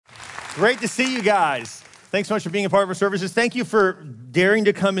Great to see you guys. Thanks so much for being a part of our services. Thank you for daring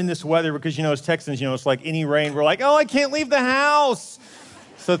to come in this weather because, as Texans, it's like any rain. We're like, oh, I can't leave the house.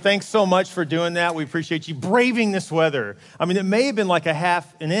 So thanks so much for doing that. We appreciate you braving this weather. I mean, it may have been like a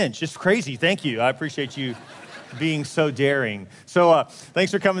half an inch. It's crazy. Thank you. I appreciate you being so daring. So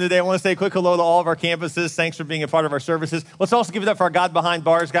thanks for coming today. I want to say a quick hello to all of our campuses. Thanks for being a part of our services. Let's also give it up for our God Behind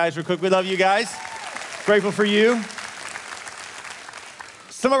Bars guys real quick. We love you guys. Grateful for you.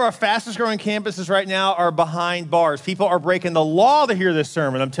 Some of our fastest growing campuses right now are behind bars. People are breaking the law to hear this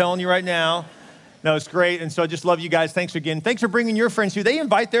sermon. I'm telling you right now. No, it's great. And so I just love you guys. Thanks again. Thanks for bringing your friends too. They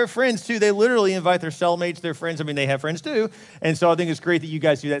invite their friends too. They literally invite their cellmates, their friends. I mean, they have friends too. And so I think it's great that you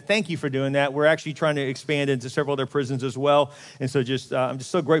guys do that. Thank you for doing that. We're actually trying to expand into several other prisons as well. And so I'm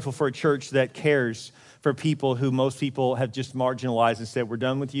just so grateful for a church that cares for people who most people have just marginalized and said, we're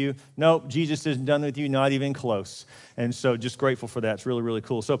done with you. Nope, Jesus isn't done with you, not even close. And so just grateful for that. It's really, really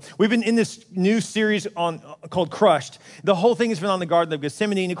cool. So we've been in this new series called Crushed. The whole thing has been on the Garden of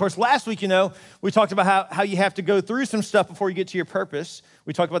Gethsemane. And of course, last week, we talked about how you have to go through some stuff before you get to your purpose.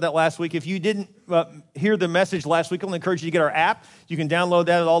 We talked about that last week. If you didn't hear the message last week, I want to encourage you to get our app. You can download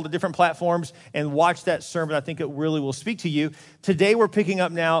that at all the different platforms and watch that sermon. I think it really will speak to you. Today, we're picking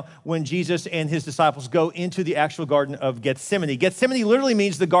up now when Jesus and his disciples go into the actual Garden of Gethsemane. Gethsemane literally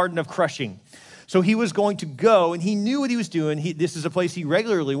means the Garden of Crushing. So he was going to go, and he knew what he was doing. This is a place he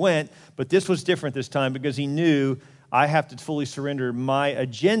regularly went, but this was different this time because he knew, I have to fully surrender my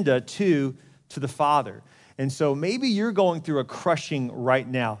agenda to the Father. And so maybe you're going through a crushing right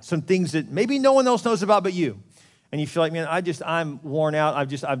now, some things that maybe no one else knows about but you. And you feel like, man, I'm worn out.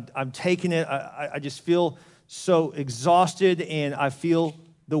 I'm taking it. I just feel so exhausted, and I feel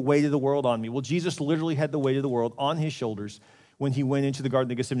the weight of the world on me. Well, Jesus literally had the weight of the world on his shoulders when he went into the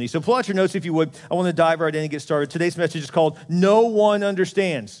Garden of Gethsemane. So pull out your notes if you would. I want to dive right in and get started. Today's message is called No One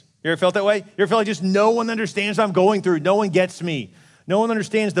Understands. You ever felt that way? You ever felt like just no one understands what I'm going through? No one gets me. No one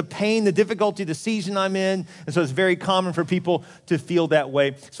understands the pain, the difficulty, the season I'm in. And so it's very common for people to feel that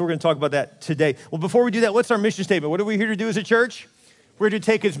way. So we're going to talk about that today. Well, before we do that, what's our mission statement? What are we here to do as a church? We're to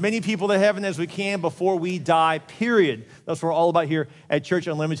take as many people to heaven as we can before we die, period. That's what we're all about here at Church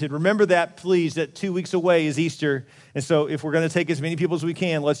Unlimited. Remember that, please, that 2 weeks away is Easter. And so if we're going to take as many people as we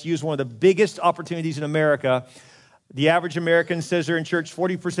can, let's use one of the biggest opportunities in America. The average American says they're in church.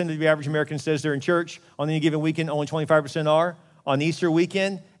 40% of the average American says they're in church. On any given weekend, only 25% are. On Easter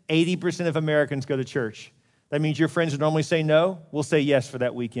weekend, 80% of Americans go to church. That means your friends would normally say no. We'll say yes for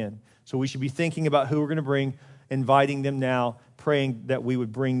that weekend. So we should be thinking about who we're going to bring, inviting them now, praying that we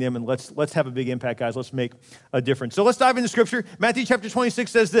would bring them, and let's have a big impact, guys. Let's make a difference. So let's dive into Scripture. Matthew chapter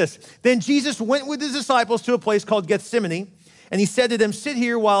 26 says this. Then Jesus went with his disciples to a place called Gethsemane, and he said to them, sit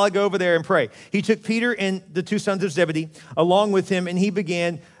here while I go over there and pray. He took Peter and the two sons of Zebedee along with him, and he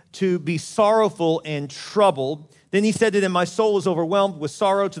began to be sorrowful and troubled. Then he said to them, my soul is overwhelmed with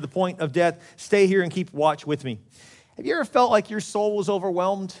sorrow to the point of death. Stay here and keep watch with me. Have you ever felt like your soul was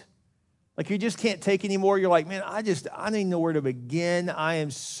overwhelmed? Like you just can't take anymore. You're like, man, I don't even know where to begin. I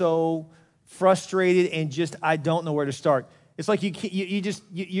am so frustrated and I don't know where to start. It's like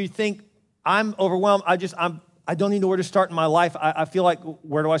you think I'm overwhelmed. I don't even know where to start in my life. I feel like,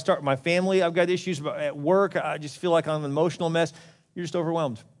 where do I start? My family, I've got issues at work. I just feel like I'm an emotional mess. You're just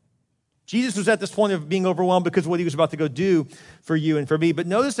overwhelmed. Jesus was at this point of being overwhelmed because of what he was about to go do for you and for me. But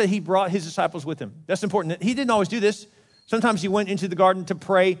notice that he brought his disciples with him. That's important. He didn't always do this. Sometimes he went into the garden to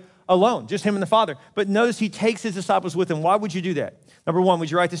pray alone, just him and the Father. But notice he takes his disciples with him. Why would you do that? Number one,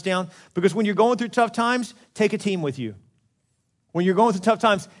 would you write this down? Because when you're going through tough times, take a team with you. When you're going through tough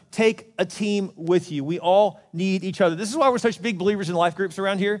times, take a team with you. We all need each other. This is why we're such big believers in life groups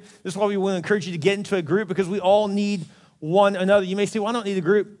around here. This is why we want to encourage you to get into a group, because we all need one another. You may say, well, I don't need a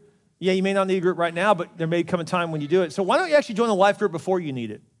group. Yeah, you may not need a group right now, but there may come a time when you do it. So why don't you actually join a life group before you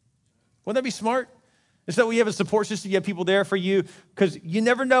need it? Wouldn't that be smart? Instead, we have a support system. You have people there for you, because you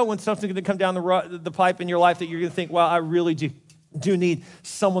never know when something's going to come down the pipe in your life that you're going to think, wow, I really do need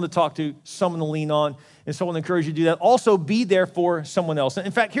someone to talk to, someone to lean on, and so I want to encourage you to do that. Also, be there for someone else.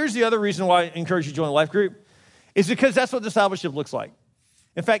 In fact, here's the other reason why I encourage you to join a life group, is because that's what discipleship looks like.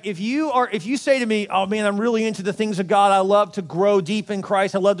 In fact, if you say to me, oh man, I'm really into the things of God, I love to grow deep in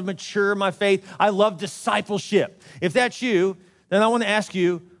Christ, I love to mature my faith, I love discipleship. If that's you, then I want to ask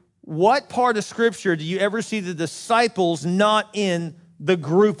you, what part of Scripture do you ever see the disciples not in the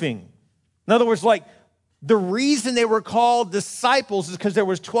grouping? In other words, like, the reason they were called disciples is because there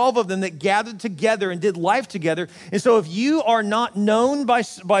was 12 of them that gathered together and did life together. And so if you are not known by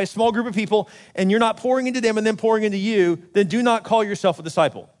a small group of people and you're not pouring into them and then pouring into you, then do not call yourself a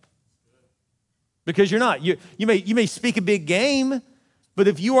disciple. Because you're not. You may speak a big game, But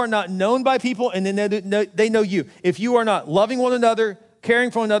if you are not known by people and then they know you, if you are not loving one another,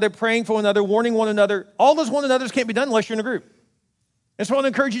 caring for one another, praying for one another, warning one another, all those one another's can't be done unless you're in a group. And so I want to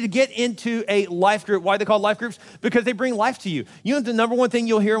encourage you to get into a life group. Why are they called life groups? Because they bring life to you. You know the number one thing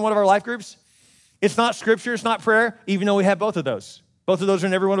you'll hear in one of our life groups? It's not scripture, it's not prayer, even though we have both of those. Both of those are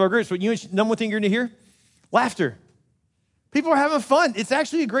in every one of our groups. But you know the number one thing you're going to hear? Laughter. People are having fun. It's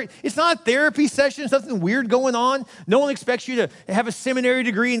actually it's not a therapy session. It's nothing weird going on. No one expects you to have a seminary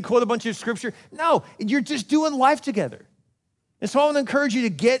degree and quote a bunch of scripture. No, you're just doing life together. And so I want to encourage you to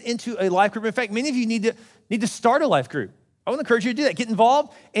get into a life group. In fact, many of you need to start a life group. I want to encourage you to do that. Get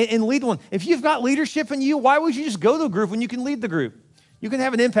involved and lead one. If you've got leadership in you, why would you just go to a group when you can lead the group? You can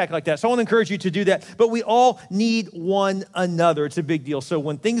have an impact like that. So I want to encourage you to do that. But we all need one another. It's a big deal. So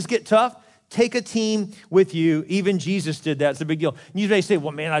when things get tough, take a team with you. Even Jesus did that. It's a big deal. You may say,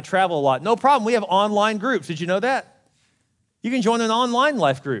 well, man, I travel a lot. No problem. We have online groups. Did you know that? You can join an online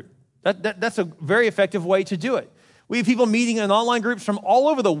life group. That's a very effective way to do it. We have people meeting in online groups from all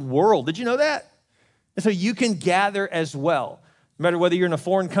over the world. Did you know that? And so you can gather as well. No matter whether you're in a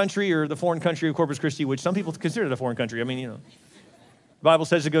foreign country or the foreign country of Corpus Christi, which some people consider it a foreign country. I mean, the Bible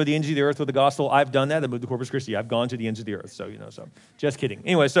says to go to the ends of the earth with the gospel. I've done that. I moved to Corpus Christi. I've gone to the ends of the earth. So just kidding.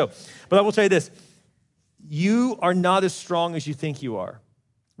 Anyway, but I will tell you this. You are not as strong as you think you are.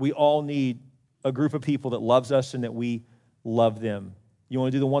 We all need a group of people that loves us and that we love them. You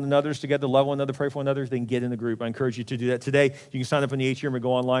want to do the one another's together, love one another, pray for one another, then get in the group. I encourage you to do that today. You can sign up on the Atrium or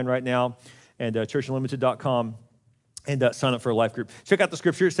go online right now and churchunlimited.com and sign up for a life group. Check out the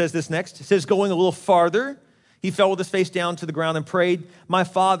scripture. It says this next. It says, going a little farther, he fell with his face down to the ground and prayed, my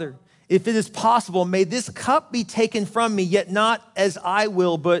Father, if it is possible, may this cup be taken from me, yet not as I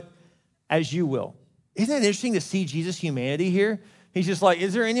will, but as you will. Isn't it interesting to see Jesus' humanity here? He's just like,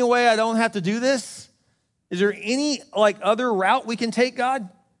 is there any way I don't have to do this? Is there any other route we can take, God?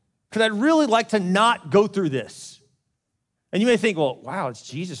 Because I'd really like to not go through this. And you may think, well, wow, it's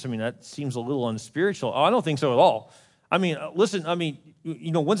Jesus. I mean, that seems a little unspiritual. Oh, I don't think so at all. I mean, listen,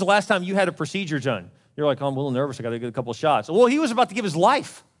 when's the last time you had a procedure done? You're like, oh, I'm a little nervous. I got to get a couple of shots. Well, he was about to give his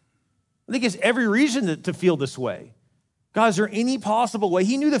life. I think he has every reason to feel this way. God, is there any possible way?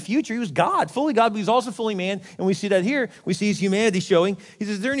 He knew the future. He was God, fully God, but he's also fully man. And we see that here. We see his humanity showing. He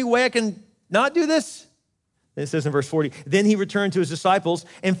says, is there any way I can not do this? And it says in verse 40, then he returned to his disciples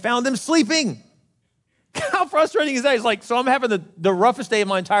and found them sleeping. How frustrating is that? He's like, so I'm having the roughest day of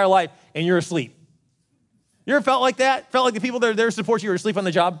my entire life, and you're asleep. You ever felt like that? Felt like the people that are there to support you are asleep on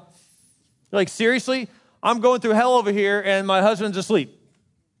the job? You're like, seriously? I'm going through hell over here, and my husband's asleep.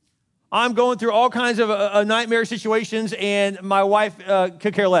 I'm going through all kinds of nightmare situations, and my wife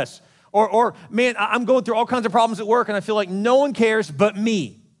could care less. Or, man, I'm going through all kinds of problems at work, and I feel like no one cares but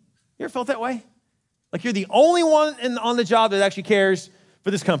me. You ever felt that way? Like you're the only one on the job that actually cares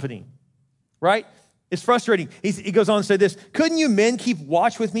for this company, right? It's frustrating. He goes on to say this, couldn't you men keep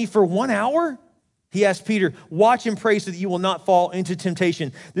watch with me for 1 hour? He asked Peter, watch and pray so that you will not fall into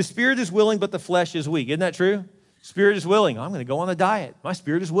temptation. The spirit is willing, but the flesh is weak. Isn't that true? Spirit is willing. I'm going to go on a diet. My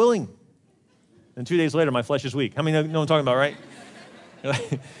spirit is willing. And 2 days later, my flesh is weak. How many know what I'm talking about, right? You're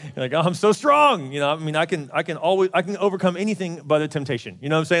like, oh, I'm so strong. I can overcome anything but a temptation. You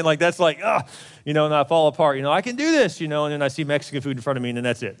know what I'm saying? Like, that's like, and I fall apart. I can do this, and then I see Mexican food in front of me, and then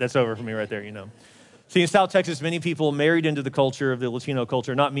that's it. That's over for me right there, See, in South Texas, many people married into the culture of the Latino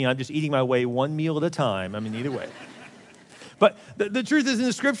culture. Not me. I'm just eating my way one meal at a time. I mean, either way. But the truth is in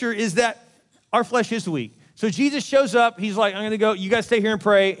the scripture is that our flesh is weak. So Jesus shows up. He's like, I'm going to go. You guys stay here and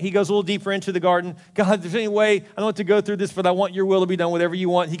pray. He goes a little deeper into the garden. God, if there's any way, I don't want to go through this, but I want your will to be done, whatever you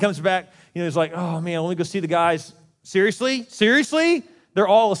want. He comes back. He's like, oh, man, let me go see the guys. Seriously? They're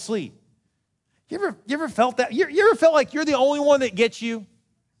all asleep. You ever felt that? You ever felt like you're the only one that gets you?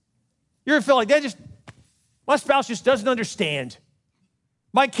 You ever felt like my spouse just doesn't understand.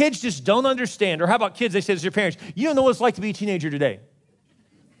 My kids just don't understand. Or how about kids? They say to their parents, you don't know what it's like to be a teenager today.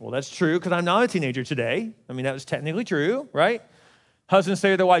 Well, that's true because I'm not a teenager today. I mean, that was technically true, right? Husbands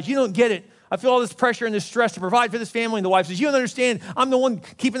say to their wives, you don't get it. I feel all this pressure and this stress to provide for this family. And the wife says, you don't understand. I'm the one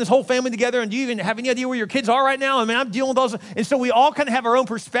keeping this whole family together. And do you even have any idea where your kids are right now? I mean, I'm dealing with all this. And so we all kind of have our own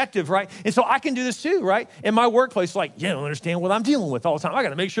perspective, right? And so I can do this too, right? In my workplace, like, you don't understand what I'm dealing with all the time. I got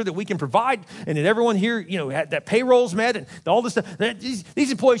to make sure that we can provide and that everyone here, that payroll's met and all this stuff.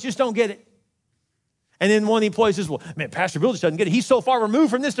 These employees just don't get it. And then one of the employees says, well, man, Pastor Bill just doesn't get it. He's so far removed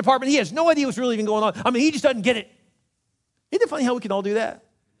from this department. He has no idea what's really even going on. I mean, he just doesn't get it. Isn't it funny how we can all do that?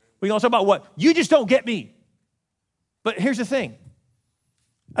 We can all talk about what? You just don't get me. But here's the thing.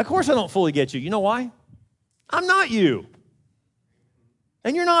 Of course I don't fully get you. You know why? I'm not you.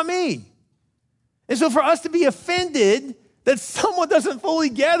 And you're not me. And so for us to be offended that someone doesn't fully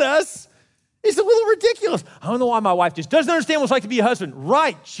get us is a little ridiculous. I don't know why my wife just doesn't understand what it's like to be a husband.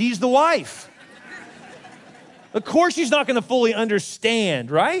 Right, she's the wife. Of course she's not gonna fully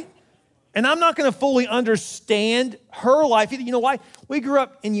understand, right? And I'm not gonna fully understand her life either. You know why? We grew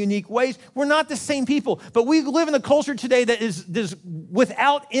up in unique ways. We're not the same people, but we live in a culture today that is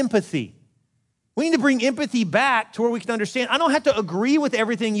without empathy. We need to bring empathy back to where we can understand. I don't have to agree with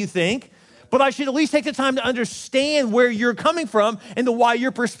everything you think, but I should at least take the time to understand where you're coming from and why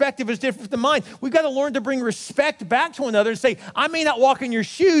your perspective is different than mine. We've got to learn to bring respect back to one another and say, I may not walk in your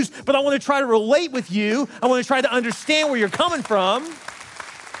shoes, but I want to try to relate with you. I want to try to understand where you're coming from.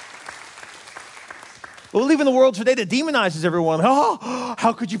 We live in a world today that demonizes everyone. Oh,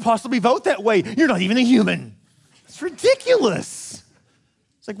 how could you possibly vote that way? You're not even a human. It's ridiculous.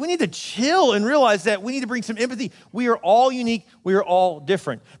 It's like we need to chill and realize that we need to bring some empathy. We are all unique. We are all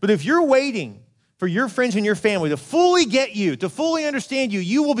different. But if you're waiting for your friends and your family to fully get you, to fully understand you,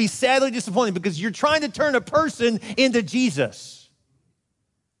 you will be sadly disappointed because you're trying to turn a person into Jesus.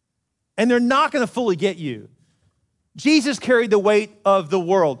 And they're not going to fully get you. Jesus carried the weight of the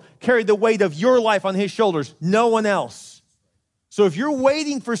world, carried the weight of your life on his shoulders, no one else. So if you're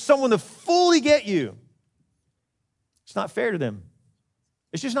waiting for someone to fully get you, it's not fair to them.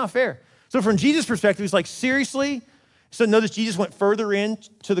 It's just not fair. So from Jesus' perspective, he's like, seriously? So notice Jesus went further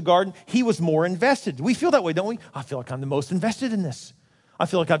into the garden. He was more invested. We feel that way, don't we? I feel like I'm the most invested in this. I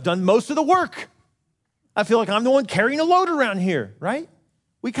feel like I've done most of the work. I feel like I'm the one carrying a load around here, right?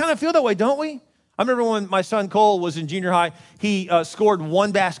 We kind of feel that way, don't we? I remember when my son Cole was in junior high, he scored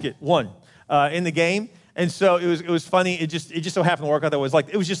one basket, in the game. And so it was funny. It just so happened to work out that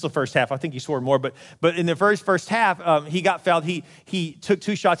it was just the first half. I think he scored more, but in the first half, he got fouled. He took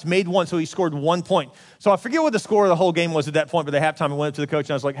 2 shots, made 1, so he scored 1 point. So I forget what the score of the whole game was at that point, but at halftime I went up to the coach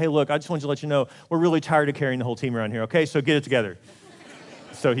and I was like, hey, look, I just wanted to let you know we're really tired of carrying the whole team around here, okay? So get it together.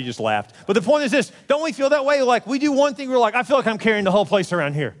 So he just laughed. But the point is this, don't we feel that way? Like we do one thing, we're like, I feel like I'm carrying the whole place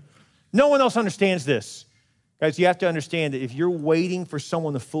around here. No one else understands this. Guys, you have to understand that if you're waiting for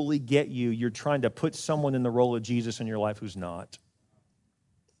someone to fully get you, you're trying to put someone in the role of Jesus in your life who's not.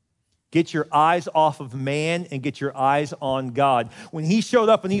 Get your eyes off of man and get your eyes on God. When he showed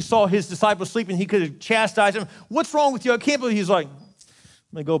up and he saw his disciples sleeping, he could have chastised them. What's wrong with you? I can't believe. He's like,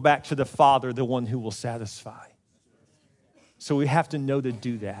 I'm going to go back to the Father, the one who will satisfy. So we have to know to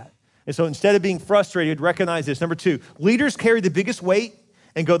do that. And so instead of being frustrated, recognize this. Number 2, leaders carry the biggest weight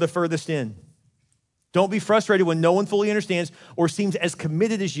and go the furthest in. Don't be frustrated when no one fully understands or seems as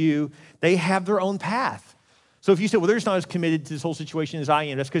committed as you. They have their own path. So if you say, well, they're just not as committed to this whole situation as I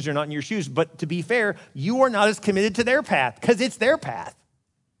am, that's because they're not in your shoes. But to be fair, you are not as committed to their path because it's their path.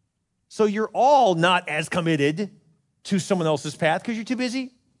 So you're all not as committed to someone else's path because you're too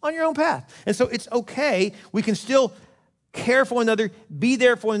busy on your own path. And so it's okay. We can still care for one another, be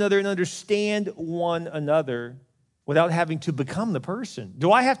there for one another, and understand one another without having to become the person.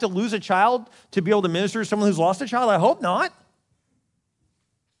 Do I have to lose a child to be able to minister to someone who's lost a child? I hope not.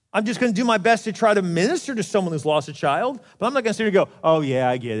 I'm just going to do my best to try to minister to someone who's lost a child, but I'm not going to sit here and go, oh yeah,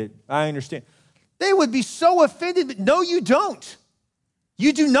 I get it. I understand. They would be so offended. No, you don't.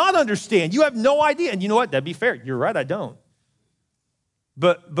 You do not understand. You have no idea. And you know what? That'd be fair. You're right, I don't.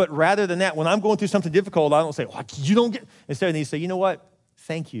 But rather than that, when I'm going through something difficult, I don't say, well, you don't get. Instead, I need to say, you know what?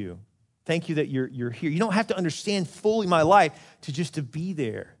 Thank you. Thank you that you're here. You don't have to understand fully my life to be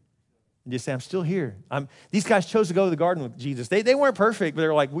there. And just say, I'm still here. These guys chose to go to the garden with Jesus. They weren't perfect, but they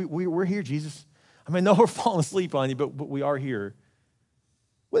were like, we're here, Jesus. I mean, no, we're falling asleep on you, but we are here.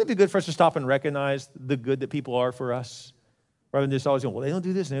 Wouldn't it be good for us to stop and recognize the good that people are for us? Rather than just always going, well, they don't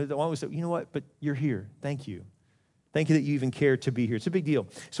do this. And they don't always say, you know what? But you're here. Thank you. Thank you that you even care to be here. It's a big deal.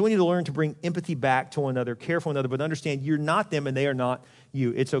 So we need to learn to bring empathy back to one another, care for one another, but understand you're not them and they are not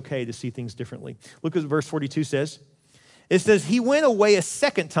you. It's okay to see things differently. Look at what verse 42 says. It says, he went away a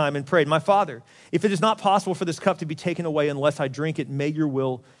second time and prayed, my Father, if it is not possible for this cup to be taken away unless I drink it, may your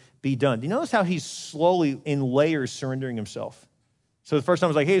will be done. Do you notice how he's slowly in layers surrendering himself? So the first time I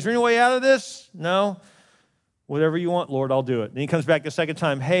was like, hey, is there any way out of this? No. Whatever you want, Lord, I'll do it. Then he comes back the second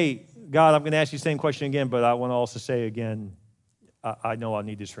time, hey, God, I'm going to ask you the same question again, but I want to also say again, I know I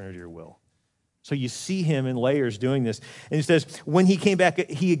need to surrender to your will. So you see him in layers doing this. And he says, when he came back,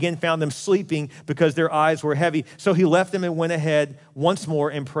 he again found them sleeping because their eyes were heavy. So he left them and went ahead once more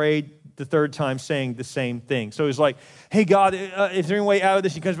and prayed the third time, saying the same thing. So he's like, hey, God, is there any way out of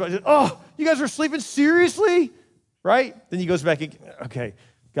this? He comes back and says, oh, you guys are sleeping? Seriously? Right? Then he goes back again. Okay,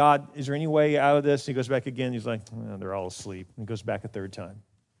 God, is there any way out of this? He goes back again. He's like, oh, they're all asleep. And he goes back a third time.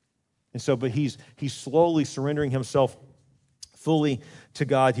 And so, but he's slowly surrendering himself fully to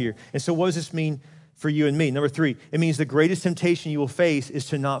God here. And so what does this mean for you and me. Number 3, it means the greatest temptation you will face is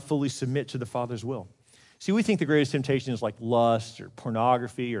to not fully submit to the Father's will. See, we think the greatest temptation is like lust or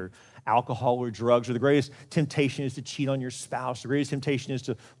pornography or alcohol or drugs, or the greatest temptation is to cheat on your spouse. The greatest temptation is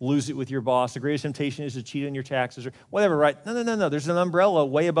to lose it with your boss. The greatest temptation is to cheat on your taxes or whatever, right? No. There's an umbrella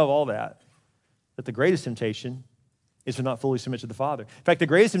way above all that. But the greatest temptation is to not fully submit to the Father. In fact, the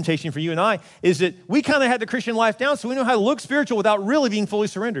greatest temptation for you and I is that we kind of had the Christian life down, so we know how to look spiritual without really being fully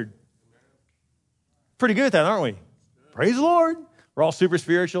surrendered. Pretty good at that, aren't we? Praise the Lord. We're all super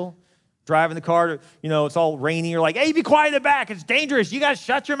spiritual. Driving the car, it's all rainy. You're like, hey, be quiet in the back. It's dangerous. You got to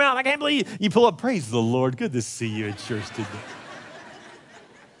shut your mouth. I can't believe you pull up. Praise the Lord. Good to see you at church today.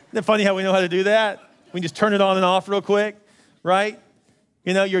 Isn't it funny how we know how to do that? We can just turn it on and off real quick, right?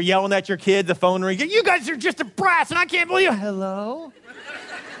 You're yelling at your kid. The phone rings. You guys are just a brat, and I can't believe you. Hello?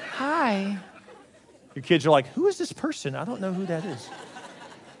 Hi. Your kids are like, who is this person? I don't know who that is.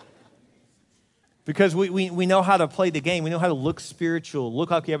 Because we know how to play the game. We know how to look spiritual, look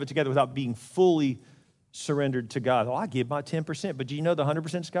like we have it together without being fully surrendered to God. Oh, I give my 10%, but do you know the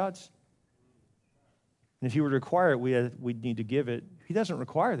 100% is God's? And if he were to require it, we'd need to give it. He doesn't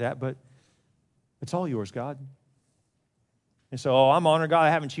require that, but it's all yours, God. And so, I'm honoring God.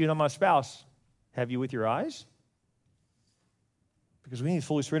 I haven't cheated on my spouse. Have you with your eyes? Because we need to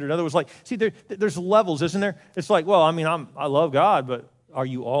fully surrender. In other words, there's levels, isn't there? It's like, well, I love God, but are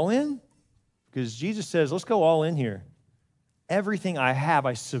you all in? Because Jesus says, let's go all in here. Everything I have,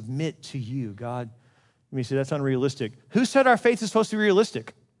 I submit to you, God. Let me say, that's unrealistic. Who said our faith is supposed to be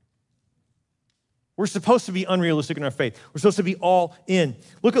realistic? We're supposed to be unrealistic in our faith. We're supposed to be all in.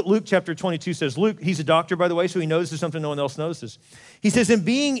 Look at Luke chapter 22 says. Luke, he's a doctor, by the way, so he notices something no one else notices. He says, in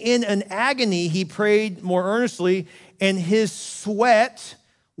being in an agony, he prayed more earnestly, and his sweat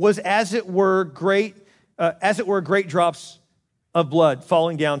was as it were great drops of blood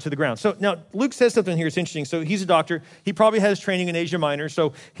falling down to the ground. So now Luke says something here. It's interesting. So he's a doctor. He probably has training in Asia Minor,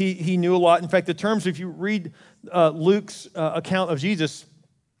 so he knew a lot. In fact, the terms, if you read Luke's account of Jesus,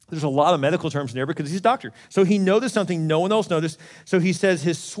 there's a lot of medical terms in there because he's a doctor. So he noticed something no one else noticed. So he says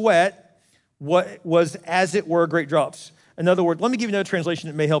his sweat was as it were great drops. In other words, let me give you another translation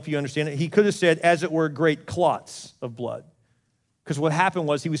that may help you understand it. He could have said as it were great clots of blood. Because what happened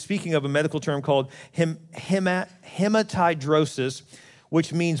was he was speaking of a medical term called hematidrosis,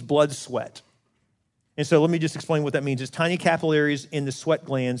 which means blood sweat. And so let me just explain what that means. It's tiny capillaries in the sweat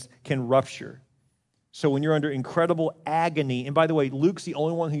glands can rupture. So when you're under incredible agony, and by the way, Luke's the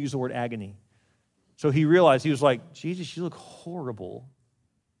only one who used the word agony. So he realized, he was like, Jesus, you look horrible.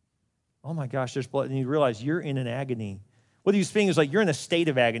 Oh my gosh, there's blood. And he realized you're in an agony. What he was saying is like, you're in a state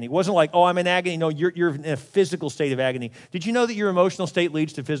of agony. It wasn't like, oh, I'm in agony. No, you're in a physical state of agony. Did you know that your emotional state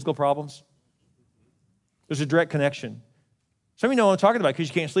leads to physical problems? There's a direct connection. Some of you know what I'm talking about because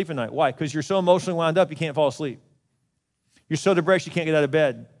you can't sleep at night. Why? Because you're so emotionally wound up, you can't fall asleep. You're so depressed, you can't get out of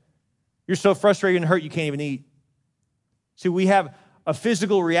bed. You're so frustrated and hurt, you can't even eat. See, we have a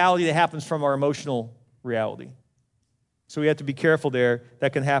physical reality that happens from our emotional reality. So we have to be careful there.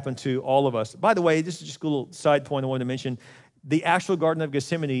 That can happen to all of us. By the way, this is just a little side point I wanted to mention. The actual Garden of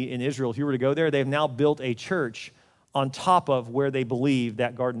Gethsemane in Israel, if you were to go there, they've now built a church on top of where they believe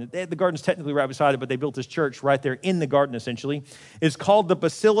that garden. The garden's technically right beside it, but they built this church right there in the garden, essentially. It's called the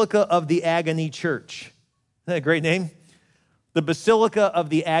Basilica of the Agony Church. Isn't that a great name? The Basilica of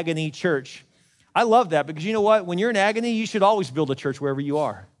the Agony Church. I love that because you know what? When you're in agony, you should always build a church wherever you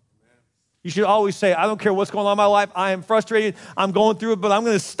are. You should always say, I don't care what's going on in my life. I am frustrated. I'm going through it, but I'm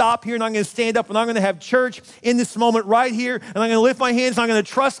going to stop here and I'm going to stand up and I'm going to have church in this moment right here. And I'm going to lift my hands and I'm going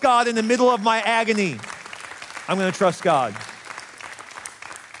to trust God in the middle of my agony. I'm going to trust God.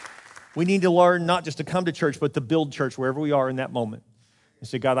 We need to learn not just to come to church, but to build church wherever we are in that moment. And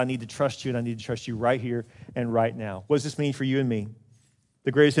say, God, I need to trust you and I need to trust you right here and right now. What does this mean for you and me?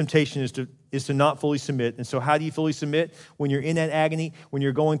 The greatest temptation is to not fully submit. And so how do you fully submit? When you're in that agony, when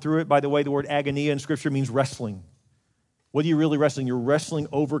you're going through it. By the way, the word agonia in Scripture means wrestling. What are you really wrestling? You're wrestling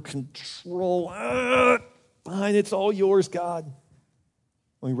over control. Fine, it's all yours, God.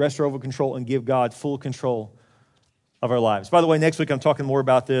 When we wrestle over control and give God full control of our lives. By the way, next week I'm talking more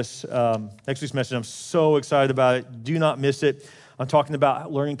about this. Next week's message, I'm so excited about it. Do not miss it. I'm talking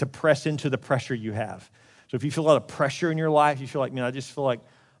about learning to press into the pressure you have. So if you feel a lot of pressure in your life, you feel like, man, I just feel like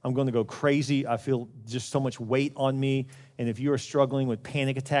I'm going to go crazy. I feel just so much weight on me. And if you are struggling with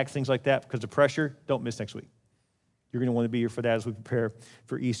panic attacks, things like that, because of pressure, don't miss next week. You're going to want to be here for that as we prepare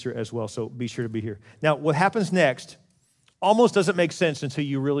for Easter as well. So be sure to be here. Now, what happens next almost doesn't make sense until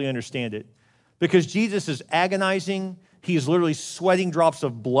you really understand it. Because Jesus is agonizing. He is literally sweating drops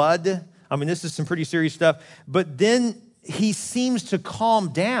of blood. I mean, this is some pretty serious stuff. But then he seems to calm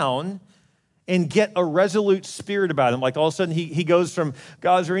down. and get a resolute spirit about him. Like all of a sudden he goes from,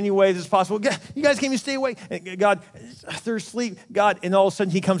 God, is there any way this is possible? God, you guys can't even stay awake. God, they're asleep. God, and all of a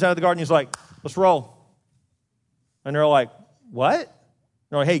sudden he comes out of the garden. He's like, let's roll. And they're like, what?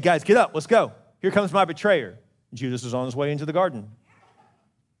 They're like, hey, guys, get up. Let's go. Here comes my betrayer. Judas is on his way into the garden.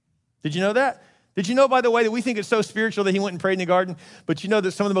 Did you know that? Did you know, by the way, that we think it's so spiritual that he went and prayed in the garden? But you know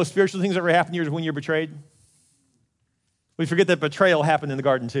that some of the most spiritual things that ever happen to you is when you're betrayed? We forget that betrayal happened in the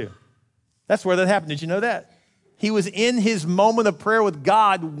garden too. That's where that happened. Did you know that? He was in his moment of prayer with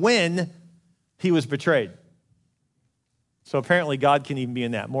God when he was betrayed. So apparently God can even be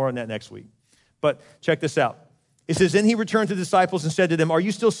in that. More on that next week. But check this out. It says, then he returned to the disciples and said to them, are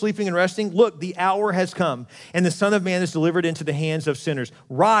you still sleeping and resting? Look, the hour has come, and the Son of Man is delivered into the hands of sinners.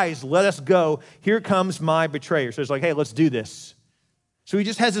 Rise, let us go. Here comes my betrayer. So it's like, hey, let's do this. So he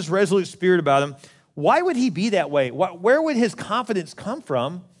just has this resolute spirit about him. Why would he be that way? Where would his confidence come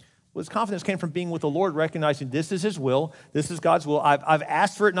from? Well, his confidence came from being with the Lord, recognizing this is his will, this is God's will. I've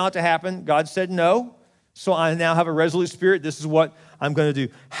asked for it not to happen. God said no, so I now have a resolute spirit. This is what I'm going to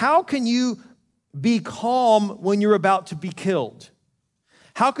do. How can you be calm when you're about to be killed?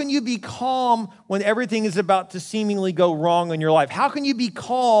 How can you be calm when everything is about to seemingly go wrong in your life? How can you be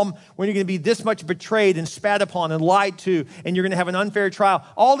calm when you're going to be this much betrayed and spat upon and lied to, and you're going to have an unfair trial?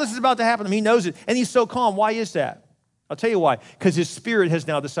 All this is about to happen to him. He knows it, and he's so calm. Why is that? I'll tell you why. Because his spirit has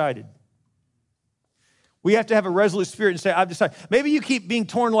now decided. We have to have a resolute spirit and say, I've decided. Maybe you keep being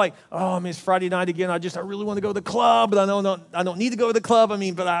torn like, oh, I mean, it's Friday night again. I really want to go to the club, but I don't need to go to the club.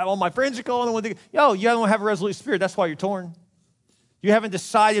 But all my friends are calling. I want to go. Yo, you don't have a resolute spirit. That's why you're torn. You haven't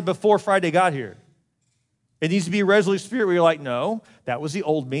decided before Friday got here. It needs to be a resolute spirit where you're like, no, that was the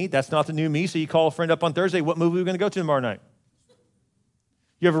old me. That's not the new me. So you call a friend up on Thursday. What movie are we going to go to tomorrow night?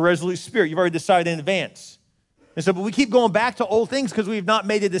 You have a resolute spirit. You've already decided in advance. And so, but we keep going back to old things because we've not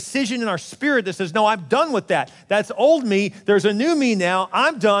made a decision in our spirit that says, no, I'm done with that. That's old me. There's a new me now.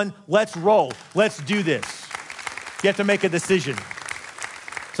 I'm done. Let's roll. Let's do this. You have to make a decision.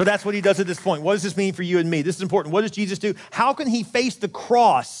 So that's what he does at this point. What does this mean for you and me? This is important. What does Jesus do? How can he face the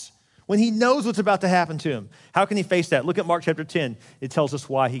cross when he knows what's about to happen to him? How can he face that? Look at Mark chapter 10. It tells us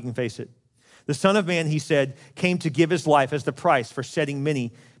why he can face it. The Son of Man, he said, came to give his life as the price for setting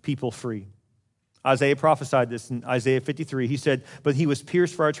many people free. Isaiah prophesied this in Isaiah 53. He said, but he was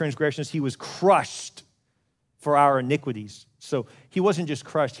pierced for our transgressions. He was crushed for our iniquities. So he wasn't just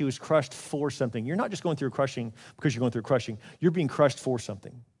crushed. He was crushed for something. You're not just going through crushing because you're going through crushing. You're being crushed for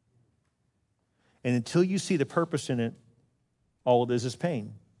something. And until you see the purpose in it, all it is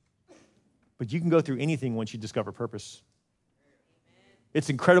pain. But you can go through anything once you discover purpose. It's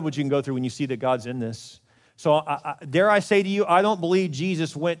incredible what you can go through when you see that God's in this. So dare I say to you, I don't believe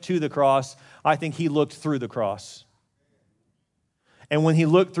Jesus went to the cross. I think he looked through the cross. And when he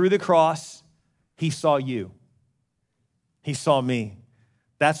looked through the cross, he saw you. He saw me.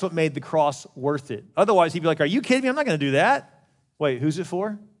 That's what made the cross worth it. Otherwise, he'd be like, are you kidding me? I'm not going to do that. Wait, who's it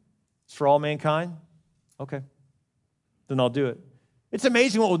for? It's for all mankind? Okay. Then I'll do it. It's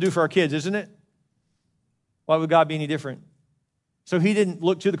amazing what we'll do for our kids, isn't it? Why would God be any different? So he didn't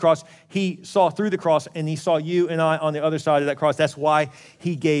look to the cross. He saw through the cross, and he saw you and I on the other side of that cross. That's why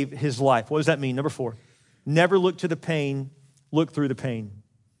he gave his life. What does that mean? Number 4, never look to the pain, look through the pain.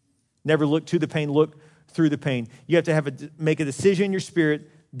 Never look to the pain, look through the pain. You have to make a decision in your spirit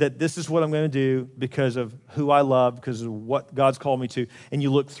that this is what I'm going to do because of who I love, because of what God's called me to, and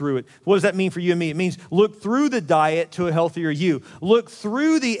you look through it. What does that mean for you and me? It means look through the diet to a healthier you. Look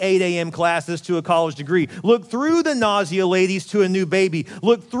through the 8 a.m. classes to a college degree. Look through the nausea ladies to a new baby.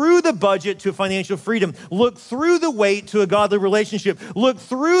 Look through the budget to financial freedom. Look through the weight to a godly relationship. Look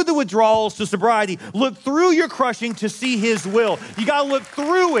through the withdrawals to sobriety. Look through your crushing to see his will. You got to look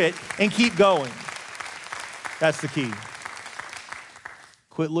through it and keep going. That's the key.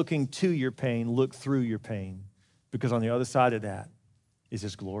 Quit looking to your pain, look through your pain, because on the other side of that is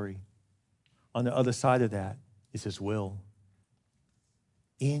his glory. On the other side of that is his will.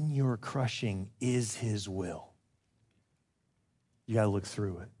 In your crushing is his will. You got to look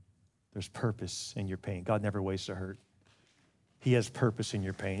through it. There's purpose in your pain. God never wastes a hurt. He has purpose in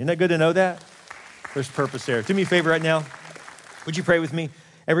your pain. Isn't that good to know that? There's purpose there. Do me a favor right now. Would you pray with me?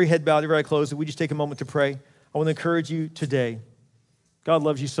 Every head bowed, every eye closed. Would we just take a moment to pray? I want to encourage you today. God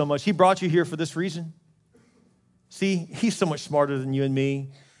loves you so much. He brought you here for this reason. See, he's so much smarter than you and me.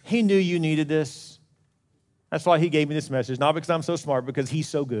 He knew you needed this. That's why he gave me this message. Not because I'm so smart, because he's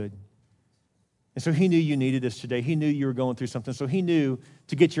so good. And so he knew you needed this today. He knew you were going through something. So he knew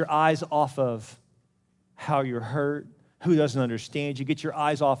to get your eyes off of how you're hurt, who doesn't understand you. Get your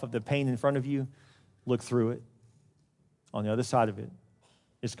eyes off of the pain in front of you. Look through it. On the other side of it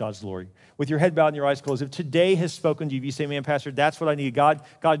It's God's glory. With your head bowed and your eyes closed, if today has spoken to you, if you say, man, Pastor, that's what I needed.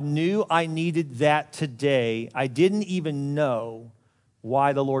 God knew I needed that today. I didn't even know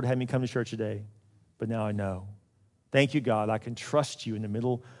why the Lord had me come to church today, but now I know. Thank you, God. I can trust you in the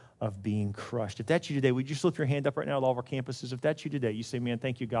middle of being crushed. If that's you today, would you slip your hand up right now at all of our campuses? If that's you today, you say, man,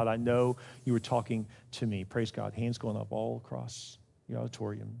 thank you, God. I know you were talking to me. Praise God. Hands going up all across the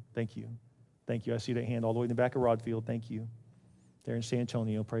auditorium. Thank you. Thank you. I see that hand all the way in the back of Rodfield. Thank you. There in San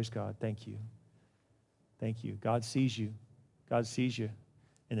Antonio, praise God. Thank you. Thank you. God sees you. God sees you.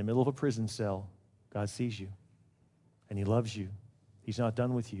 In the middle of a prison cell, God sees you. And he loves you. He's not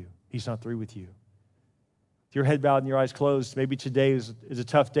done with you. He's not through with you. With your head bowed and your eyes closed, maybe today is a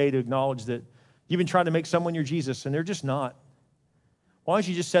tough day to acknowledge that you've been trying to make someone your Jesus, and they're just not. Why don't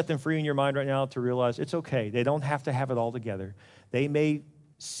you just set them free in your mind right now to realize it's okay. They don't have to have it all together. They may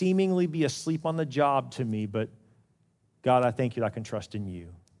seemingly be asleep on the job to me, but God, I thank you that I can trust in you.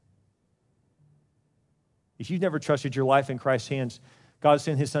 If you've never trusted your life in Christ's hands, God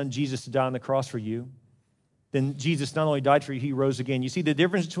sent his son Jesus to die on the cross for you. Then Jesus not only died for you, he rose again. You see, the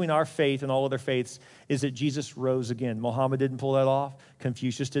difference between our faith and all other faiths is that Jesus rose again. Muhammad didn't pull that off.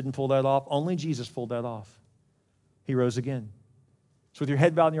 Confucius didn't pull that off. Only Jesus pulled that off. He rose again. So with your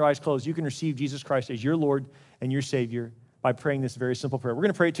head bowed and your eyes closed, you can receive Jesus Christ as your Lord and your Savior by praying this very simple prayer. We're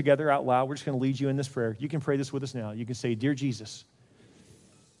going to pray it together out loud. We're just going to lead you in this prayer. You can pray this with us now. You can say, Dear Jesus,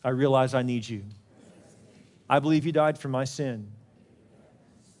 I realize I need you. I believe you died for my sin,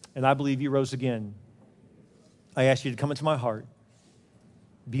 and I believe you rose again. I ask you to come into my heart,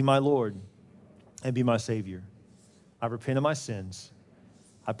 be my Lord, and be my Savior. I repent of my sins.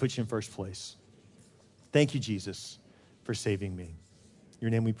 I put you in first place. Thank you, Jesus, for saving me. In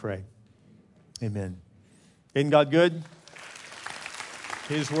your name we pray. Amen. Isn't God good?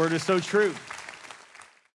 His word is so true.